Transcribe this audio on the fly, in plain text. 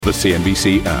The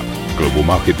CNBC app. Global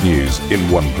market news in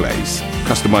one place.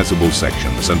 Customizable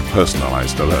sections and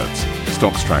personalized alerts.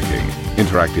 Stocks tracking,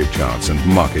 interactive charts and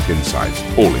market insights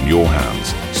all in your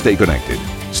hands. Stay connected.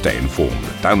 Stay informed.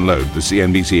 Download the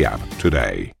CNBC app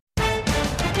today.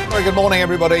 Very good morning,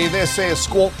 everybody. This is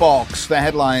Squawk Box. The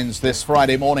headlines this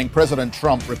Friday morning. President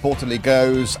Trump reportedly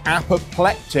goes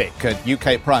apoplectic at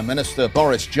UK Prime Minister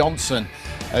Boris Johnson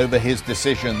over his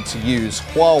decision to use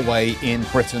Huawei in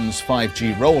Britain's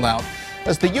 5G rollout,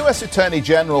 as the US Attorney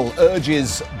General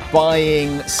urges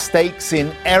buying stakes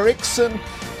in Ericsson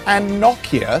and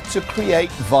Nokia to create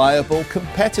viable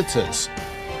competitors.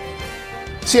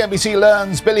 CNBC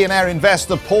learns billionaire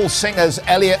investor Paul Singer's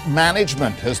Elliott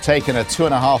Management has taken a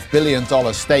 $2.5 billion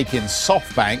stake in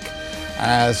SoftBank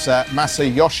as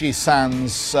Masayoshi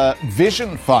Son's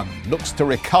Vision Fund looks to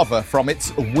recover from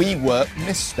its WeWork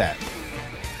misstep.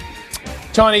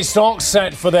 Chinese stocks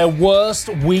set for their worst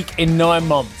week in 9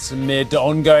 months amid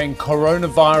ongoing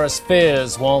coronavirus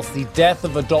fears, whilst the death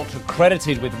of a doctor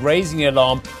credited with raising the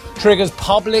alarm triggers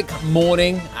public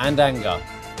mourning and anger.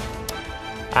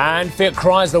 And Fiat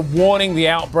Chrysler warning the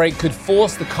outbreak could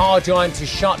force the car giant to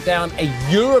shut down a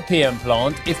European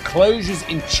plant if closures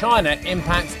in China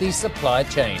impact the supply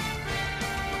chain.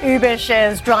 Uber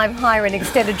shares drive higher in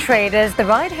extended trade as the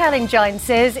ride-hailing giant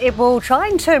says it will try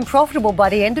and turn profitable by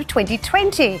the end of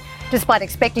 2020, despite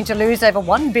expecting to lose over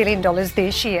 $1 billion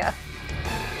this year.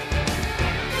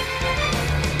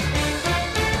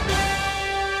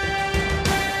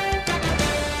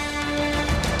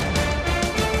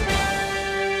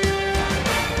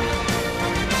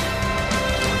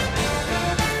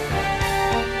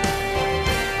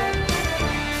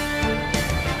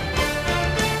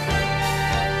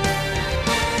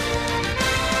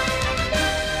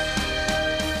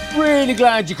 Really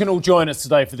glad you can all join us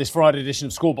today for this Friday edition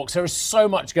of Squawk Box. There is so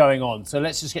much going on, so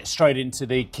let's just get straight into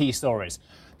the key stories.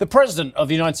 The President of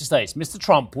the United States, Mr.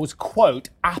 Trump, was, quote,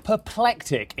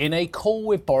 apoplectic in a call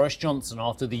with Boris Johnson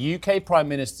after the UK Prime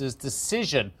Minister's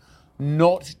decision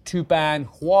not to ban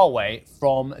Huawei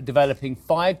from developing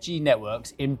 5G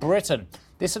networks in Britain.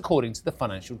 This according to the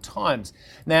Financial Times.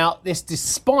 Now, this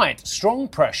despite strong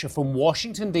pressure from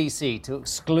Washington, D.C. to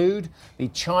exclude the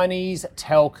Chinese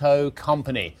telco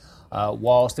company.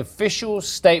 Whilst official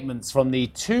statements from the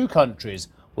two countries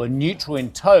were neutral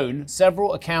in tone,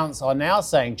 several accounts are now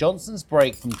saying Johnson's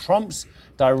break from Trump's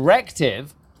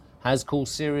directive has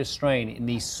caused serious strain in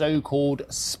the so-called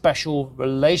special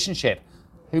relationship.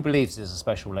 Who believes there's a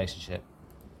special relationship?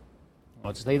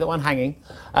 I'll just leave that one hanging,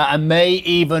 and may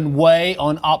even weigh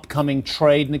on upcoming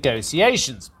trade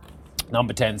negotiations.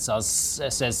 Number 10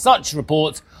 says such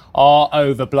reports are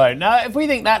overblown. Now, if we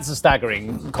think that's a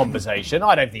staggering conversation,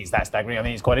 I don't think it's that staggering. I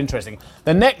think it's quite interesting.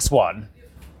 The next one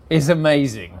is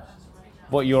amazing,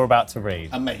 what you're about to read.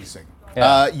 Amazing.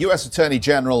 Yeah. US Attorney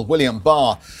General William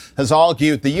Barr has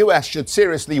argued the US should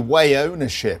seriously weigh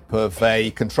ownership of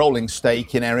a controlling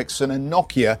stake in Ericsson and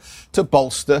Nokia to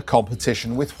bolster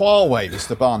competition with Huawei.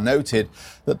 Mr. Barr noted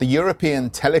that the European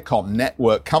telecom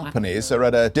network companies are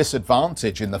at a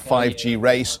disadvantage in the 5G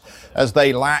race as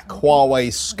they lack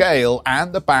Huawei's scale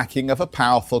and the backing of a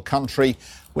powerful country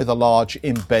with a large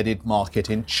embedded market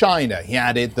in China. He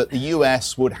added that the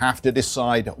US would have to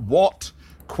decide what,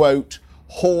 quote,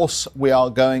 horse we are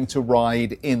going to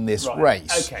ride in this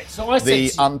race. Okay, so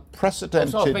the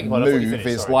unprecedented move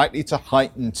is likely to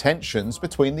heighten tensions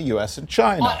between the US and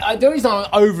China. The reason I'm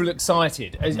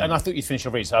overexcited, and I thought you'd finish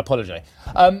your read, so I apologise.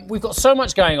 We've got so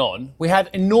much going on. We had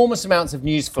enormous amounts of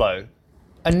news flow.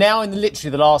 And now in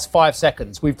literally the last 5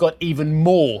 seconds, we've got even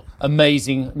more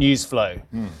amazing news flow.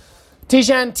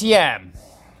 Tijan Tiam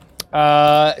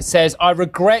says, I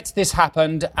regret this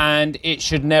happened and it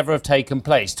should never have taken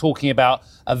place. Talking about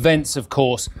events, of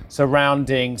course,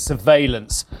 surrounding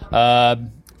surveillance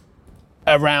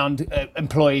around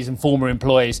employees and former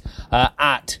employees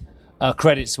at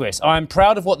Credit Suisse. I am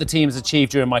proud of what the team has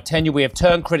achieved during my tenure. We have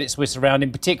turned Credit Suisse around.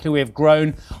 In particular, we have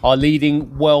grown our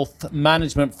leading wealth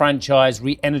management franchise,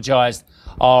 re-energized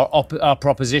our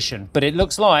proposition. But it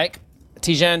looks like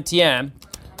Tijan Tiam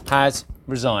has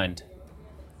resigned.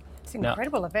 It's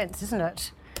incredible events, isn't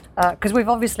it? Because we've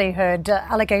obviously heard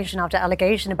allegation after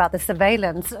allegation about the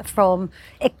surveillance from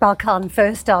Iqbal Khan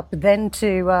first up, then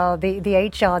to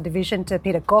the HR division, to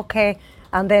Peter Gokhe,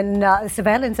 and then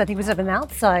surveillance, I think, was of an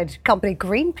outside company,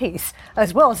 Greenpeace,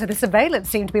 as well. So the surveillance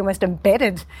seemed to be almost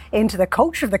embedded into the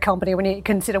culture of the company when you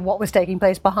consider what was taking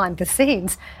place behind the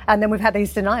scenes. And then we've had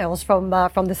these denials from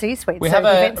the C-suite. We have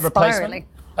a replacement,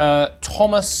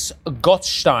 Thomas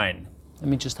Gottstein. Let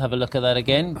me just have a look at that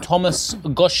again. Thomas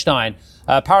Gottstein,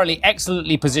 apparently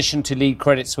excellently positioned to lead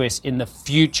Credit Suisse in the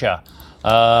future.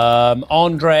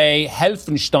 Andre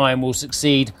Helfenstein will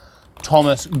succeed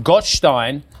Thomas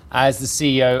Gottstein as the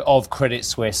CEO of Credit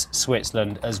Suisse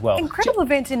Switzerland as well. Incredible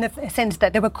events in the sense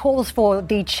that there were calls for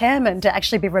the chairman to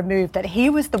actually be removed, that he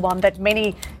was the one that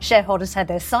many shareholders had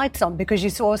their sights on, because you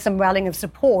saw some rallying of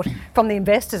support from the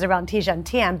investors around Tidjane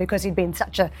Thiam because he'd been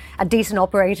such a decent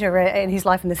operator in his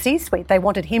life in the C-suite. They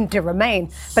wanted him to remain.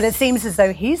 But it seems as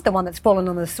though he's the one that's fallen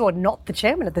on the sword, not the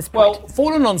chairman at this point. Well,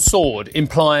 fallen on sword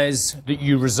implies that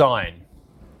you resign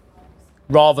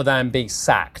rather than being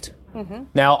sacked. Mm-hmm.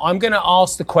 Now, I'm going to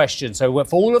ask the question. So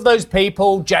for all of those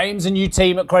people, James and you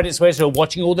team at Credit Suisse who are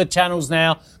watching all the channels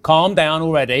now, calm down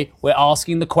already. We're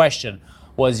asking the question,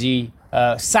 was he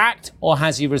sacked or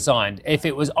has he resigned? If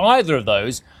it was either of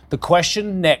those, the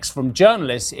question next from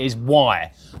journalists is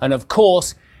why? And of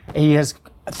course, he has,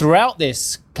 throughout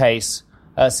this case,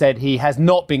 said he has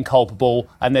not been culpable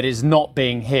and that it is not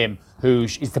being him who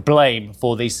is to blame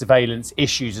for these surveillance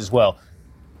issues as well.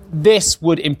 This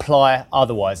would imply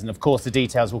otherwise, and of course the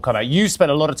details will come out. You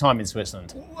spent a lot of time in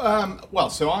Switzerland.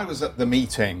 So I was at the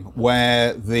meeting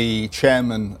where the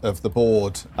chairman of the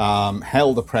board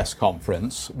held a press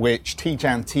conference, which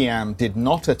Tidjane Thiam did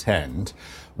not attend,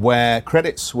 where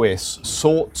Credit Suisse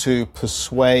sought to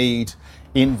persuade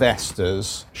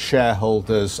investors,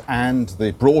 shareholders and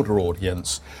the broader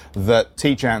audience that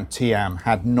Tidjane Thiam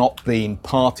had not been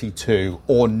party to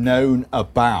or known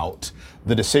about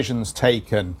the decisions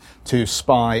taken to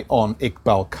spy on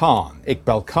Iqbal Khan.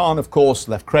 Iqbal Khan, of course,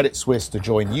 left Credit Suisse to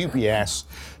join UBS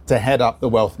to head up the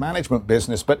wealth management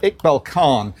business. But Iqbal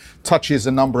Khan touches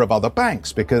a number of other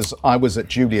banks, because I was at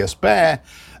Julius Baer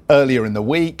earlier in the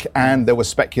week and there was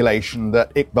speculation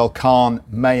that Iqbal Khan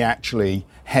may actually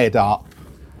head up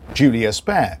Julius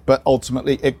Baer. But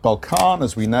ultimately, Iqbal Khan,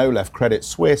 as we know, left Credit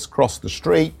Suisse, crossed the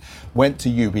street, went to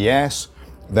UBS.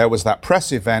 There was that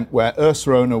press event where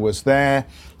Ursula was there,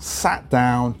 sat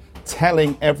down,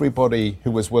 telling everybody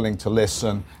who was willing to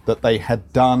listen that they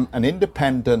had done an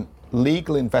independent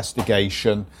legal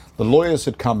investigation. The lawyers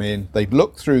had come in, they'd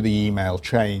looked through the email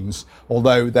chains,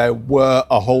 although there were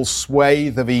a whole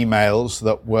swathe of emails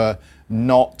that were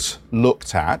not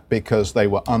looked at because they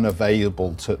were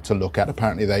unavailable to look at.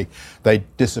 Apparently they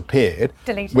disappeared,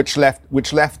 deleted.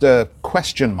 which left a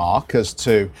question mark as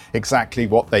to exactly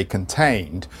what they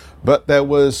contained. But there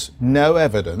was no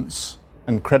evidence,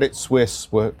 and Credit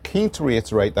Suisse were keen to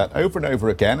reiterate that over and over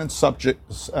again. And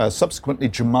subsequently,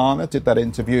 Jumana did that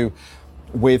interview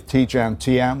with Tidjane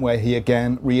Thiam, where he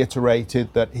again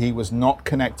reiterated that he was not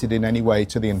connected in any way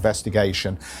to the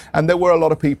investigation. And there were a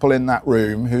lot of people in that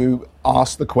room who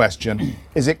asked the question,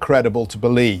 is it credible to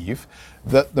believe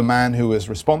that the man who was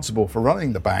responsible for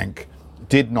running the bank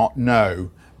did not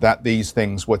know that these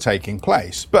things were taking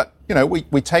place? But, you know,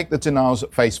 we take the denials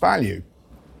at face value.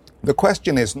 The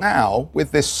question is now,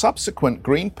 with this subsequent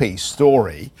Greenpeace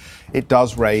story, it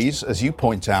does raise, as you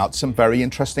point out, some very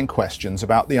interesting questions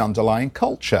about the underlying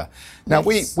culture. Now,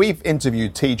 Yes. we've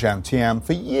interviewed Tidjane Thiam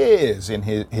for years in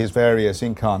his various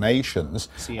incarnations,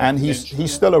 and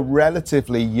he's still a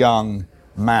relatively young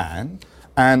man.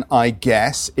 And I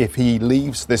guess if he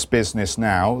leaves this business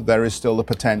now, there is still the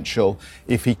potential,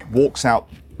 if he walks out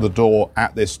the door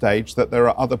at this stage, that there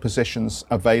are other positions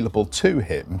available to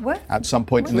him at some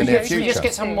point in the near Should we future. just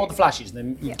get some more of the flashes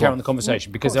and then carry on the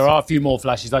conversation? Because there are a few more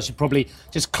flashes. I should probably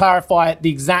just clarify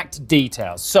the exact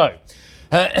details. So,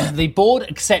 the board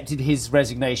accepted his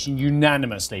resignation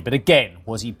unanimously. But again,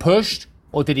 was he pushed?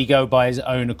 Or did he go by his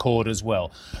own accord as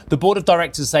well? The board of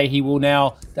directors say he will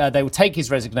now, they will take his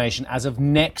resignation as of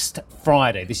next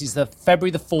Friday. This is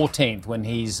February the 14th when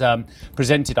he's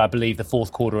presented, I believe, the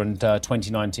fourth quarter and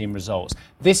 2019 results.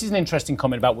 This is an interesting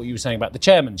comment about what you were saying about the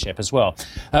chairmanship as well.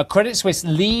 Credit Suisse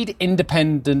lead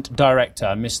independent director,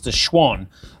 Mr. Schwan.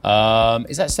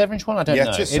 Is that Severin Schwan? I don't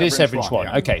know. It is Severin Schwan.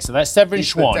 Yeah. Okay, so that's Severin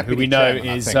He's the Schwan, who we know deputy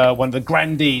chairman, is I think. one of the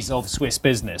grandees of Swiss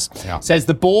business. Yeah. Says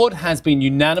the board has been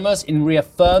unanimous in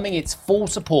reaffirming its full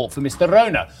support for Mr.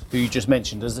 Rona, who you just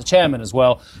mentioned as the chairman as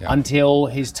well, until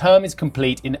his term is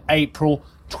complete in April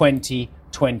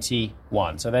 2021.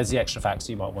 So there's the extra facts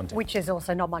you might want to. Which is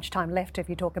also not much time left if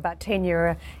you talk about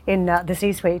tenure in the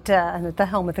C-suite and at the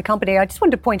helm of the company. I just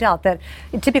wanted to point out that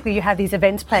typically you have these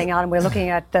events playing out and we're looking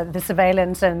at the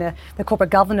surveillance and the corporate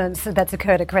governance that's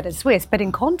occurred at Credit Suisse. But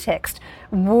in context,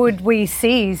 would we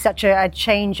see such a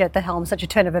change at the helm, such a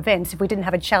turn of events, if we didn't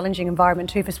have a challenging environment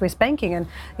too for Swiss banking? And,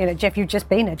 you know, Jeff, you've just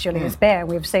been at Julius Baer.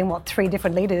 We've seen, three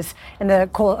different leaders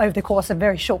over the course of a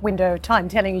very short window of time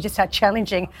telling you just how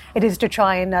challenging it is to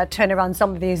try and turn around around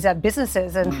some of these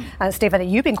businesses. And Stephen,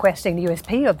 you've been questioning the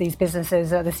USP of these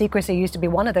businesses. The secrecy used to be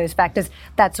one of those factors.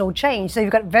 That's all changed. So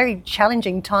you've got very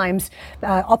challenging times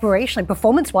operationally,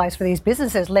 performance-wise for these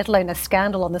businesses, let alone a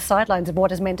scandal on the sidelines of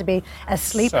what is meant to be a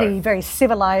sleepy, very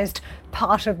civilized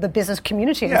part of the business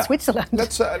community in Switzerland.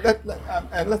 Let's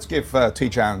give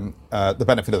Tidjane the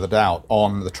benefit of the doubt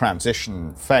on the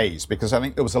transition phase, because I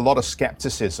think there was a lot of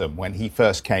skepticism when he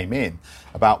first came in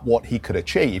about what he could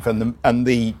achieve, and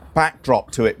the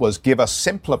backdrop to it was give us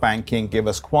simpler banking, give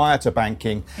us quieter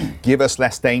banking, give us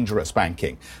less dangerous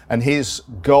banking. And his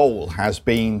goal has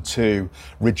been to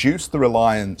reduce the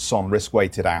reliance on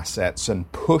risk-weighted assets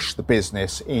and push the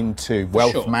business into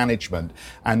wealth management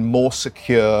and more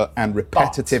secure and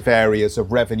repetitive areas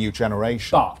of revenue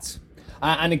generation. But,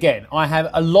 and again, I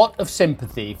have a lot of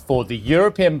sympathy for the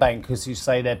European bankers who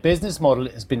say their business model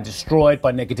has been destroyed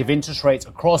by negative interest rates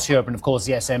across Europe, and of course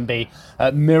the SMB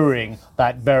mirroring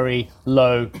that very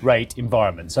low rate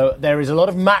environment. So there is a lot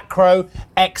of macro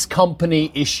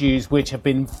ex-company issues which have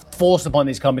been forced upon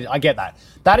these companies. I get that.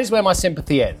 That is where my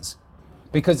sympathy ends,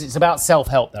 because it's about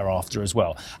self-help thereafter as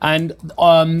well. And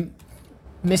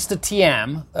Mr.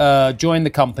 Thiam joined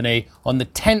the company on the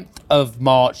 10th of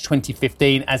March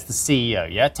 2015 as the CEO,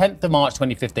 10th of March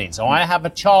 2015. So I have a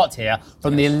chart here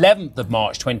from the 11th of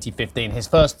March 2015, his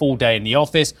first full day in the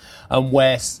office, and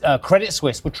where Credit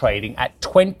Suisse were trading at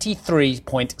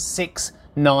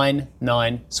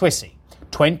 23.699 Swissy.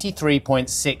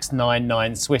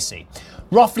 23.699 Swissy.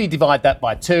 Roughly divide that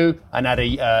by 2 and add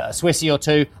a Swissy or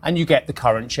 2, and you get the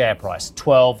current share price,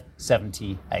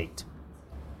 12.78.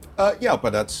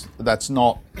 But that's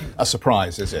not a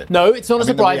surprise, is it? No, it's not a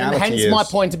surprise, and hence my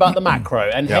point about the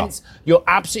macro. And hence, you're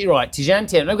absolutely right. Tidjane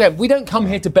Thiam. Okay, we don't come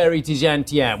here to bury Tidjane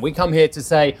Thiam. We come here to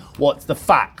say what's the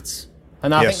facts.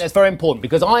 And I think that's very important,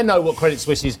 because I know what Credit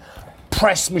Suisse's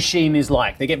press machine is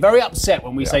like. They get very upset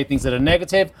when we say things that are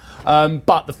negative.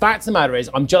 But the fact of the matter is,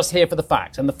 I'm just here for the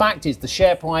facts. And the fact is, the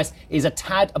share price is a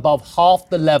tad above half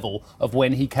the level of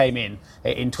when he came in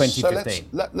 2015.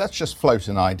 So let's just float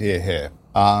an idea here.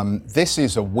 This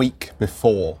is a week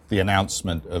before the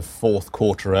announcement of fourth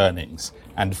quarter earnings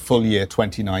and full year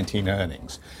 2019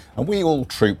 earnings. And we all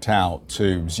trooped out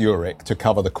to Zurich to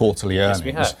cover the quarterly earnings. Yes,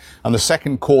 we have. And the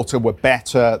second quarter were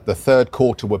better, the third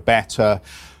quarter were better.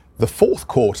 The fourth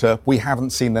quarter, we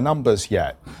haven't seen the numbers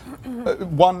yet.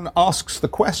 One asks the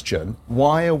question,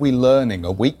 why are we learning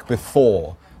a week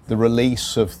before the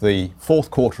release of the fourth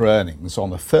quarter earnings on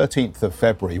the 13th of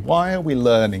February? Why are we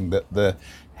learning that the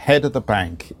head of the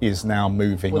bank is now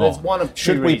moving on? There's one of two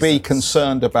Should we be reasons.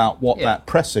 concerned about what that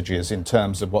presages in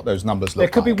terms of what those numbers look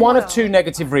like? There could be one of two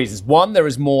negative reasons. One, there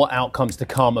is more outcomes to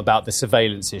come about the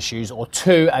surveillance issues. Or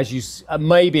two, as you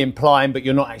may be implying, but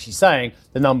you're not actually saying,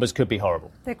 the numbers could be horrible.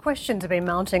 The questions have been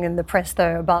mounting in the press,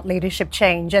 though, about leadership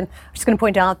change. And I'm just going to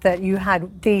point out that you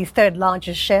had the third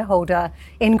largest shareholder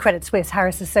in Credit Suisse,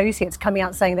 Harris Associates, coming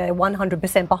out saying they're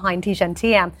 100% behind Tidjane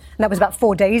Thiam. And that was about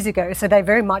 4 days ago. So they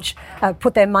very much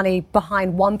put their money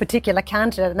behind one particular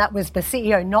candidate, and that was the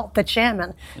CEO, not the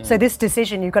chairman. So this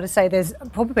decision, you've got to say there's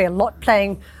probably a lot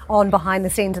playing on behind the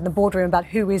scenes in the boardroom about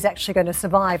who is actually going to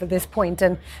survive at this point.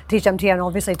 And Tidjane Thiam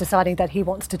obviously deciding that he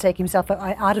wants to take himself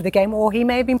out of the game, or he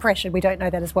may have been pressured. We don't know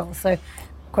that as well. So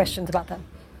questions about that.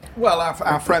 Well,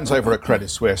 our friends over at Credit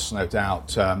Suisse, no doubt,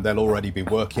 they'll already be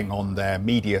working on their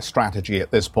media strategy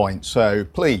at this point. So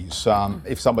please,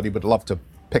 if somebody would love to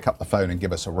pick up the phone and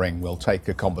give us a ring, we'll take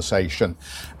a conversation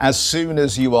as soon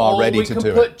as you are ready to do it.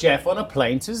 We could put Jeff on a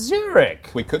plane to Zurich.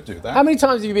 We could do that. How many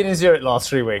times have you been in Zurich last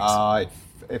 3 weeks?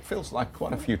 It feels like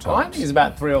quite a few times. I think it's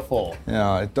about 3 or 4.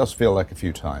 Yeah, it does feel like a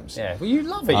few times. Yeah, well, you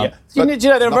love it. But you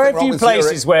know, there are very few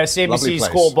places Zurich. where CNBC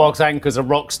Squawk Box anchors are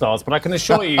rock stars, but I can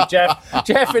assure you,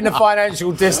 Jeff in the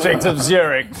financial district of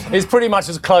Zurich is pretty much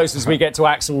as close as we get to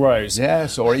Axl Rose.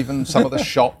 Yes, or even some of the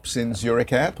shops in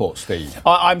Zurich Airport, Steve.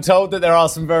 I'm told that there are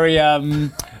some very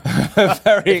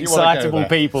very excitable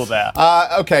people there.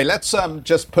 Okay, let's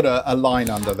just put a line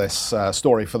under this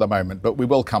story for the moment, but we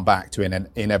will come back to it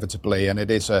inevitably, and it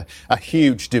is a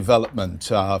huge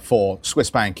development for Swiss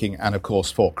banking and, of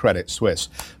course, for Credit Suisse.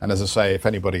 And as I say, if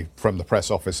anybody from the press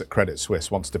office at Credit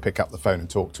Suisse wants to pick up the phone and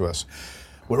talk to us,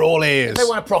 we're all ears. They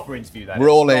want a proper interview, that we're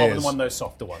all rather ears. than one of those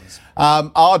softer ones.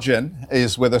 Arjun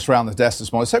is with us around the desk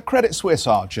this morning. So Credit Suisse,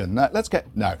 Arjun.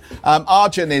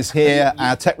 Arjun is here,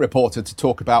 our tech reporter, to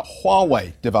talk about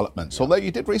Huawei developments. Although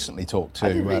you did recently talk to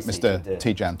Mr.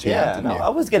 Tidjane Thiam, didn't you? I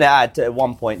was going to add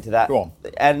one point to that. Go on.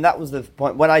 And that was the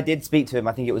point. When I did speak to him,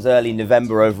 I think it was early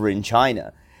November over in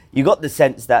China, you got the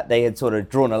sense that they had sort of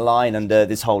drawn a line under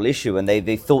this whole issue and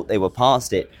they thought they were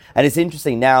past it. And it's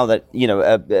interesting now that,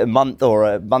 a month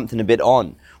and a bit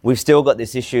on, we've still got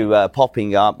this issue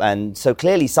popping up, and so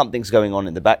clearly something's going on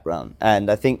in the background. And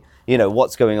I think,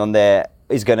 what's going on there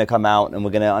is going to come out, and we're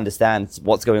going to understand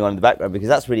what's going on in the background, because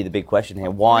that's really the big question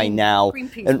here. Why now?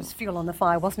 Greenpeace was fuel on the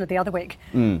fire, wasn't it, the other week?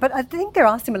 But I think there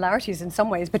are similarities in some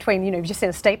ways between, you just said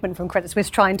a statement from Credit Suisse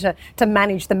trying to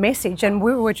manage the message, and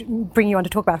we were bringing you on to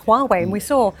talk about Huawei, and we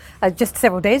saw just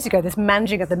several days ago this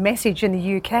managing of the message in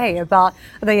the UK about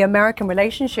the American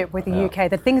relationship with the UK,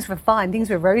 that things were fine, things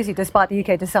were rosy, despite the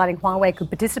UK deciding Huawei could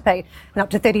participate in up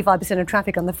to 35% of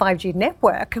traffic on the 5G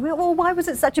network. I mean, well, why was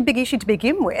it such a big issue to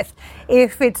begin with?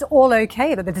 If it's all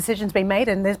okay that the decision's been made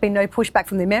and there's been no pushback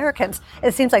from the Americans,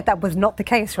 it seems like that was not the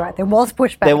case, right? There was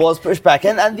pushback. There was pushback.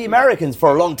 And the Americans for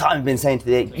a long time have been saying to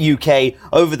the UK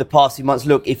over the past few months,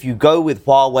 look, if you go with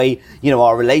Huawei,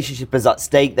 our relationship is at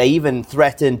stake. They even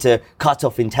threatened to cut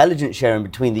off intelligence sharing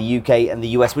between the UK and the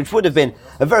US, which would have been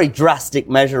a very drastic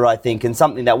measure, I think, and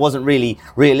something that wasn't really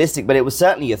realistic, but it was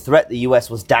certainly a threat the US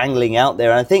was dangling out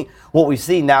there. And I think what we've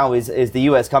seen now is the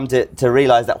US come to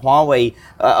realize that Huawei,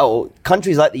 or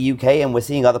countries like the UK, and we're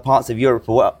seeing other parts of Europe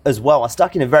as well, are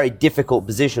stuck in a very difficult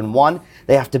position. One,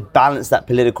 they have to balance that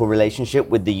political relationship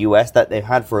with the US that they've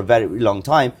had for a very long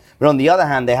time. But on the other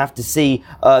hand, they have to see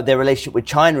their relationship with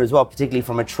China as well, particularly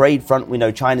from a trade front. We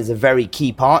know China is a very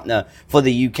key partner for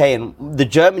the UK. And the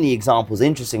Germany example is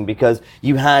interesting, because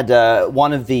you had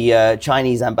one of the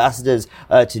Chinese ambassadors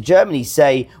to Germany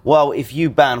say, well, if you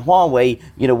ban Huawei,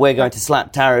 we're going to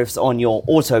slap tariffs on your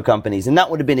auto companies. And that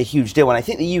would have been a huge deal. And I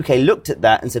think the UK looked at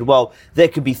that and said, well, there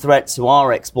could be threats to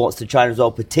our exports to China as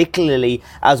well, particularly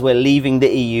as we're leaving the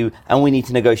EU and we need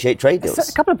to negotiate trade deals. So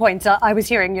a couple of points. I was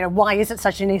hearing, why is it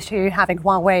such an issue having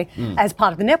Huawei as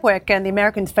part of the network? And the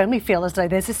Americans firmly feel as though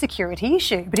there's a security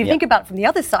issue. But if you think about it from the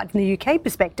other side, from the UK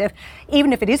perspective,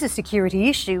 even if it is a security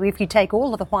issue, if you take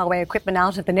all of the Huawei equipment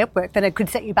out of the network, then it could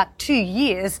set you back 2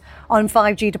 years on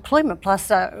 5G deployment,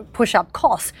 plus push up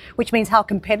costs, which means how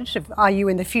competitive are you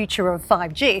in the future of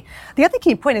 5G? The other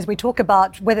key point is we talk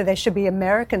about whether there should be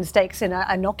American stakes in a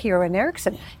Nokia or an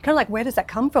Ericsson. Kind of like, where does that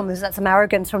come from? Is that some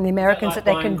arrogance from the Americans that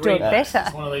they can do it better?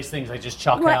 It's one of these things they just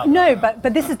chuck Right, out. no, but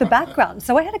this is the background.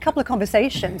 So I had a couple of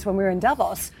conversations when we were in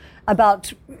Davos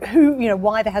about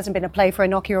why there hasn't been a play for a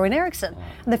Nokia or an Ericsson.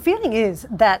 And the feeling is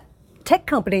that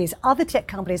other tech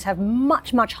companies have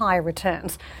much, much higher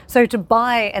returns. So to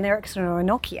buy an Ericsson or a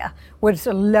Nokia would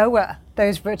sort of lower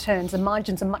those returns. The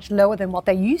margins are much lower than what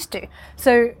they used to.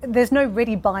 So there's no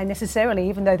ready buy necessarily,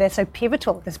 even though they're so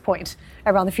pivotal at this point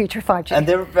around the future of 5G. And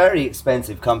they're very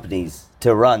expensive companies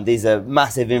to run. These are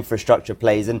massive infrastructure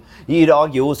plays. And you'd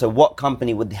argue also, what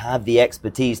company would have the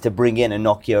expertise to bring in a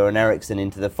Nokia or an Ericsson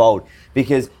into the fold?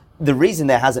 Because the reason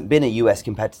there hasn't been a US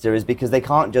competitor is because they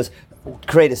can't just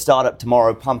create a startup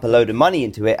tomorrow, pump a load of money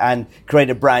into it, and create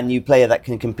a brand new player that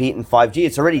can compete in 5G.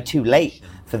 It's already too late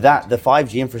for that. The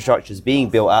 5G infrastructure is being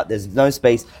built out. There's no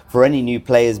space for any new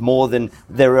players more than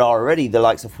there are already, the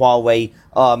likes of Huawei,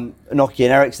 Nokia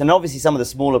and Ericsson. And obviously some of the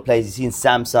smaller players, you've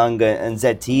seen Samsung and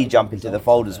ZTE jump into the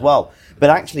fold as well. But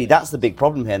actually, that's the big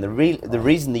problem here. And the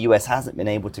reason the US hasn't been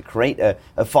able to create a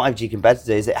 5G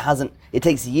competitor is it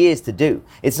takes years to do.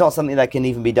 It's not something that can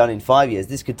even be done in 5 years.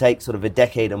 This could take sort of a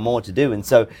decade or more to do. And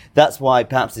so that's why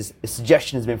perhaps this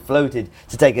suggestion has been floated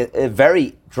to take a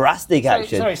very drastic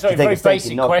action. Sorry, very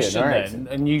basic question then,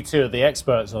 and you two are the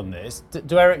experts on this.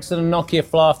 Do Ericsson and Nokia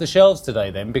fly off the shelves today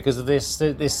then because of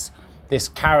this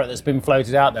carrot that's been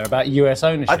floated out there about US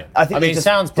ownership? I mean, it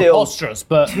sounds preposterous,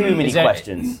 but too many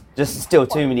questions. Just still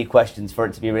too many questions for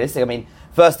it to be realistic. I mean,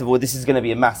 first of all, this is going to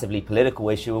be a massively political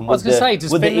issue. And I was going to say,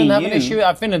 does Finland have an issue?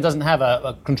 Finland doesn't have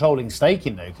a controlling stake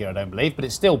in Nokia, I don't believe, but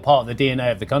it's still part of the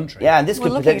DNA of the country. Yeah, and this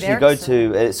could potentially go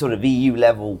to sort of EU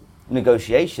level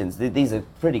negotiations. These are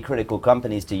pretty critical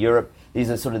companies to Europe. These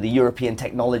are sort of the European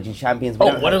technology champions. Do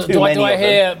I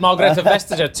hear Margrethe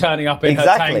Vestager turning up in her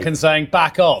tank and saying,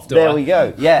 back off? There we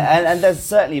go. Yeah, and there's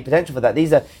certainly a potential for that.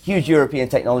 These are huge European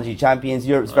technology champions.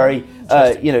 Europe's very,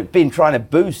 been trying to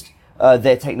boost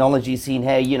their technology scene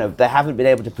here. They haven't been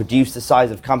able to produce the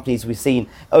size of companies we've seen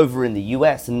over in the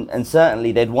US, and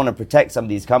certainly they'd want to protect some of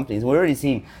these companies. And we've already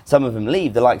seen some of them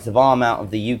leave. The likes of Arm out of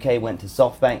the UK went to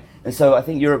SoftBank. And so I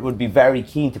think Europe would be very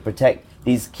keen to protect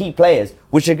these key players,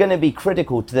 which are going to be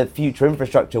critical to the future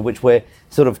infrastructure, which we're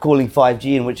sort of calling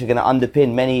 5G, and which are going to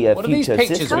underpin many what future are these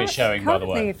pictures systems. we're showing, by the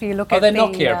way? If you look they're at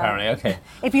Nokia, apparently, okay.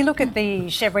 If you look at the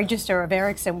share register of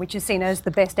Ericsson, which is seen as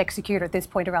the best executor at this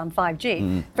point around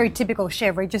 5G, very typical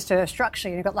share register structure.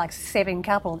 You've got like Seven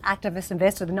Capital, an activist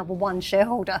investor, the number one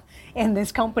shareholder in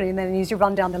this company, and then as you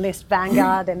run down the list,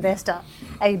 Vanguard, Investor,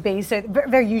 AB, so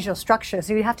very usual structure.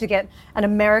 So you have to get an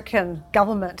American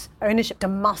government ownership to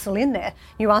muscle in there there.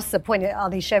 You asked the point, are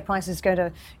these share prices going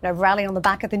to rally on the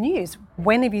back of the news?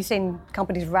 When have you seen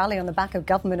companies rally on the back of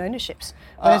government ownerships?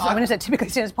 When is it typically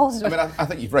seen as positive? I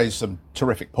think you've raised some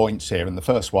terrific points here, and the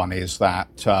first one is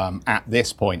that at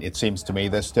this point, it seems to me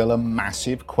there's still a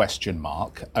massive question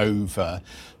mark over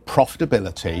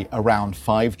profitability around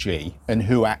 5G and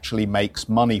who actually makes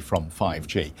money from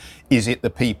 5G. Is it the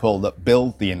people that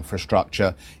build the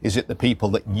infrastructure? Is it the people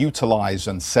that utilize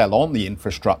and sell on the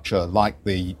infrastructure like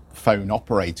the phone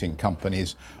operating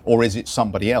companies, or is it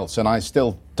somebody else? And I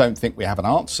still don't think we have an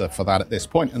answer for that at this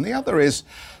point. And the other is,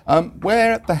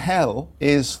 where the hell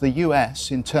is the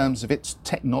US in terms of its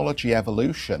technology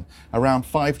evolution around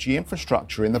 5G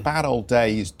infrastructure? In the bad old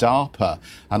days, DARPA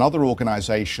and other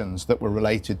organizations that were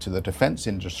related to the defense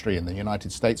industry in the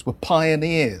United States were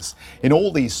pioneers in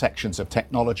all these sections of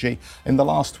technology. In the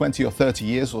last 20 or 30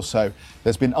 years or so,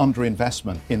 there's been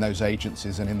underinvestment in those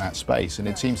agencies and in that space. And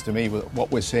it seems to me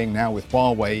what we're seeing now with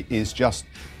Huawei is just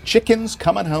chickens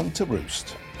coming home to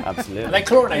roost. Absolutely. Are they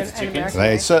chlorinated chickens?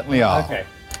 They certainly are. Okay.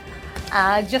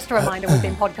 Just a reminder, we've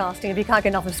been podcasting. If you can't get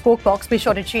enough of Squawk Box, be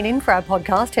sure to tune in for our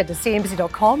podcast. Head to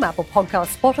cnbc.com, Apple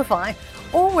Podcasts, Spotify,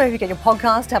 or wherever you get your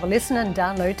podcast to have a listen and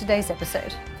download today's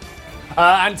episode.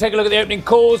 And take a look at the opening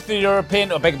calls for the European,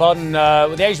 with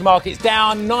the Asian markets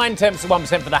down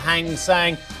 0.9% for the Hang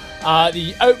Seng.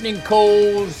 The opening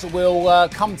calls will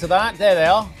come to that. There they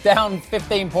are, down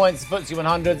 15 points, FTSE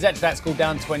 100, Xetra's called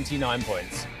down 29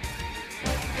 points.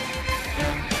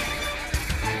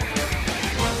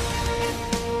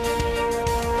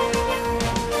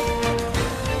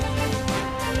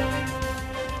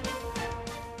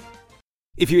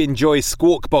 If you enjoy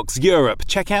Squawk Box Europe,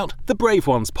 check out the Brave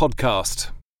Ones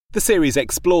podcast. The series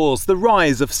explores the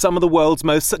rise of some of the world's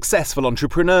most successful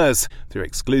entrepreneurs. Through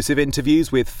exclusive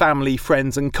interviews with family,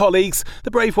 friends and colleagues,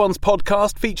 the Brave Ones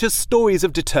podcast features stories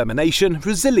of determination,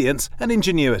 resilience and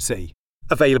ingenuity.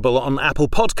 Available on Apple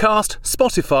Podcast,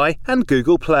 Spotify and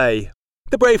Google Play.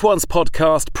 The Brave Ones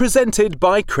podcast presented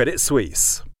by Credit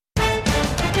Suisse.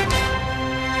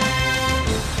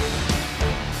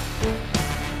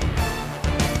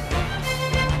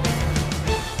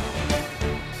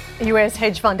 US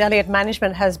hedge fund Elliott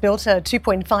Management has built a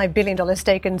 $2.5 billion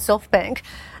stake in SoftBank.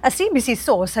 A CNBC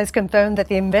source has confirmed that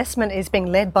the investment is being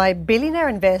led by billionaire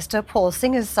investor Paul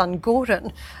Singer's son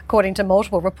Gordon. According to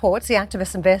multiple reports, the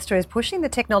activist investor is pushing the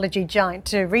technology giant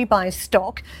to rebuy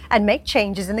stock and make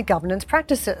changes in the governance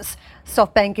practices.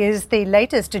 SoftBank is the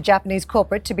latest Japanese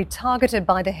corporate to be targeted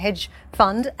by the hedge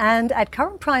fund, and at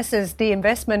current prices, the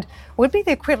investment would be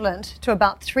the equivalent to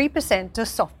about 3% to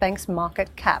SoftBank's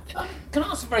market cap. Can I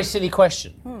ask a very silly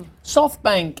question?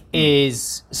 SoftBank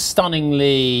is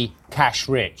stunningly cash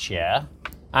rich, yeah?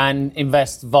 And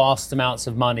invests vast amounts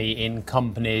of money in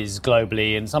companies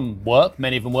globally, and some work,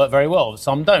 many of them work very well,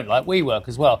 some don't, like WeWork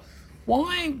as well.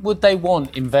 Why would they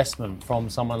want investment from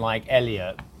someone like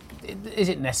Elliott? Is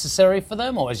it necessary for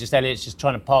them, or is just Elliott's just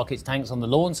trying to park its tanks on the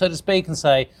lawn, so to speak, and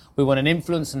say, we want an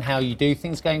influence on how you do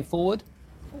things going forward?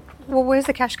 Well, where's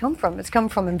the cash come from? It's come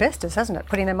from investors, hasn't it?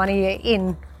 Putting their money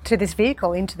into this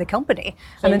vehicle, into the company.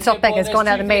 So, and then SoftBank has gone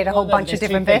out and made a whole bunch of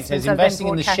different investments. There's investing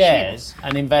in the shares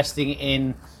and investing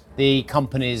in the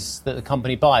companies that the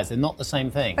company buys. They're not the same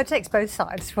thing. It takes both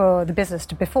sides for the business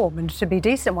to perform and to be a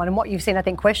decent one. And what you've seen, I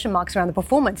think, question marks around the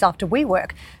performance after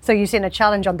WeWork. So you've seen a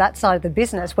challenge on that side of the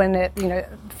business when it,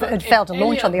 it failed to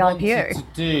launch on the IPO. To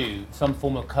do some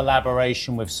form of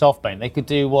collaboration with SoftBank, they could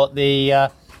do what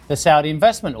the Saudi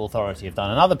Investment Authority have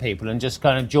done and other people, and just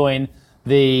kind of join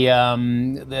the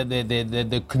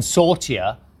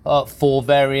consortia for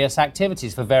various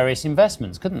activities, for various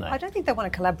investments, couldn't they? I don't think they want a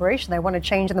collaboration. They want to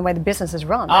change in the way the business is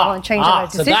run. They want to change in their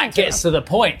decisions. So that gets to the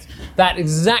point. That's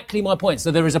exactly my point.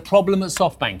 So there is a problem at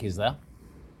SoftBank, is there?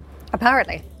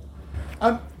 Apparently.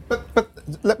 But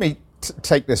let me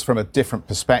take this from a different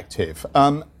perspective.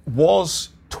 Was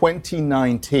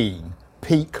 2019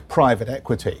 peak private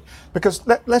equity? Because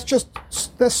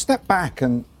let's step back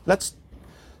and let's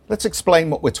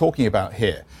explain what we're talking about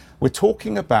here. We're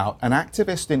talking about an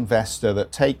activist investor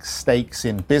that takes stakes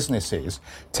in businesses,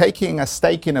 taking a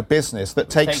stake in a business that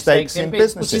takes stakes in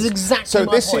businesses. Which is exactly so my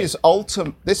point.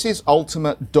 This is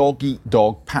ultimate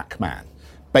dog-eat-dog Pac-Man.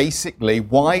 Basically,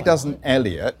 why doesn't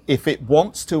Elliott, if it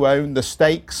wants to own the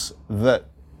stakes that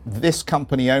this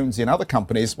company owns in other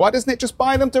companies, why doesn't it just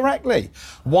buy them directly?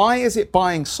 Why is it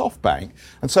buying SoftBank?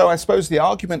 And so I suppose the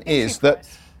argument is that,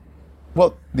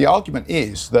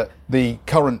 the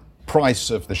current price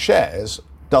of the shares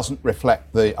doesn't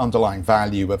reflect the underlying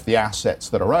value of the assets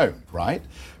that are owned, right?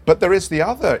 But there is the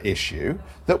other issue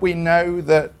that we know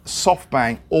that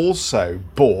SoftBank also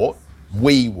bought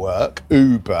WeWork,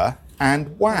 Uber,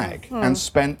 and WAG and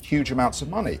spent huge amounts of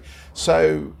money.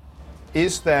 So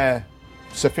is there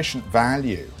sufficient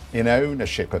value in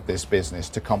ownership of this business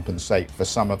to compensate for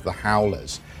some of the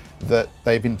howlers that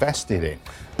they've invested in?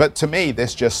 But to me,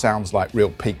 this just sounds like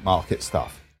real peak market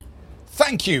stuff.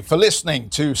 Thank you for listening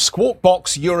to Squawk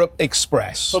Box Europe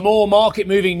Express. For more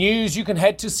market-moving news, you can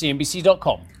head to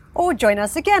cnbc.com. Or join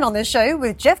us again on the show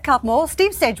with Jeff Cutmore,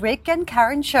 Steve Sedgwick and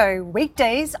Karen Cho,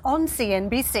 weekdays on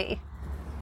CNBC.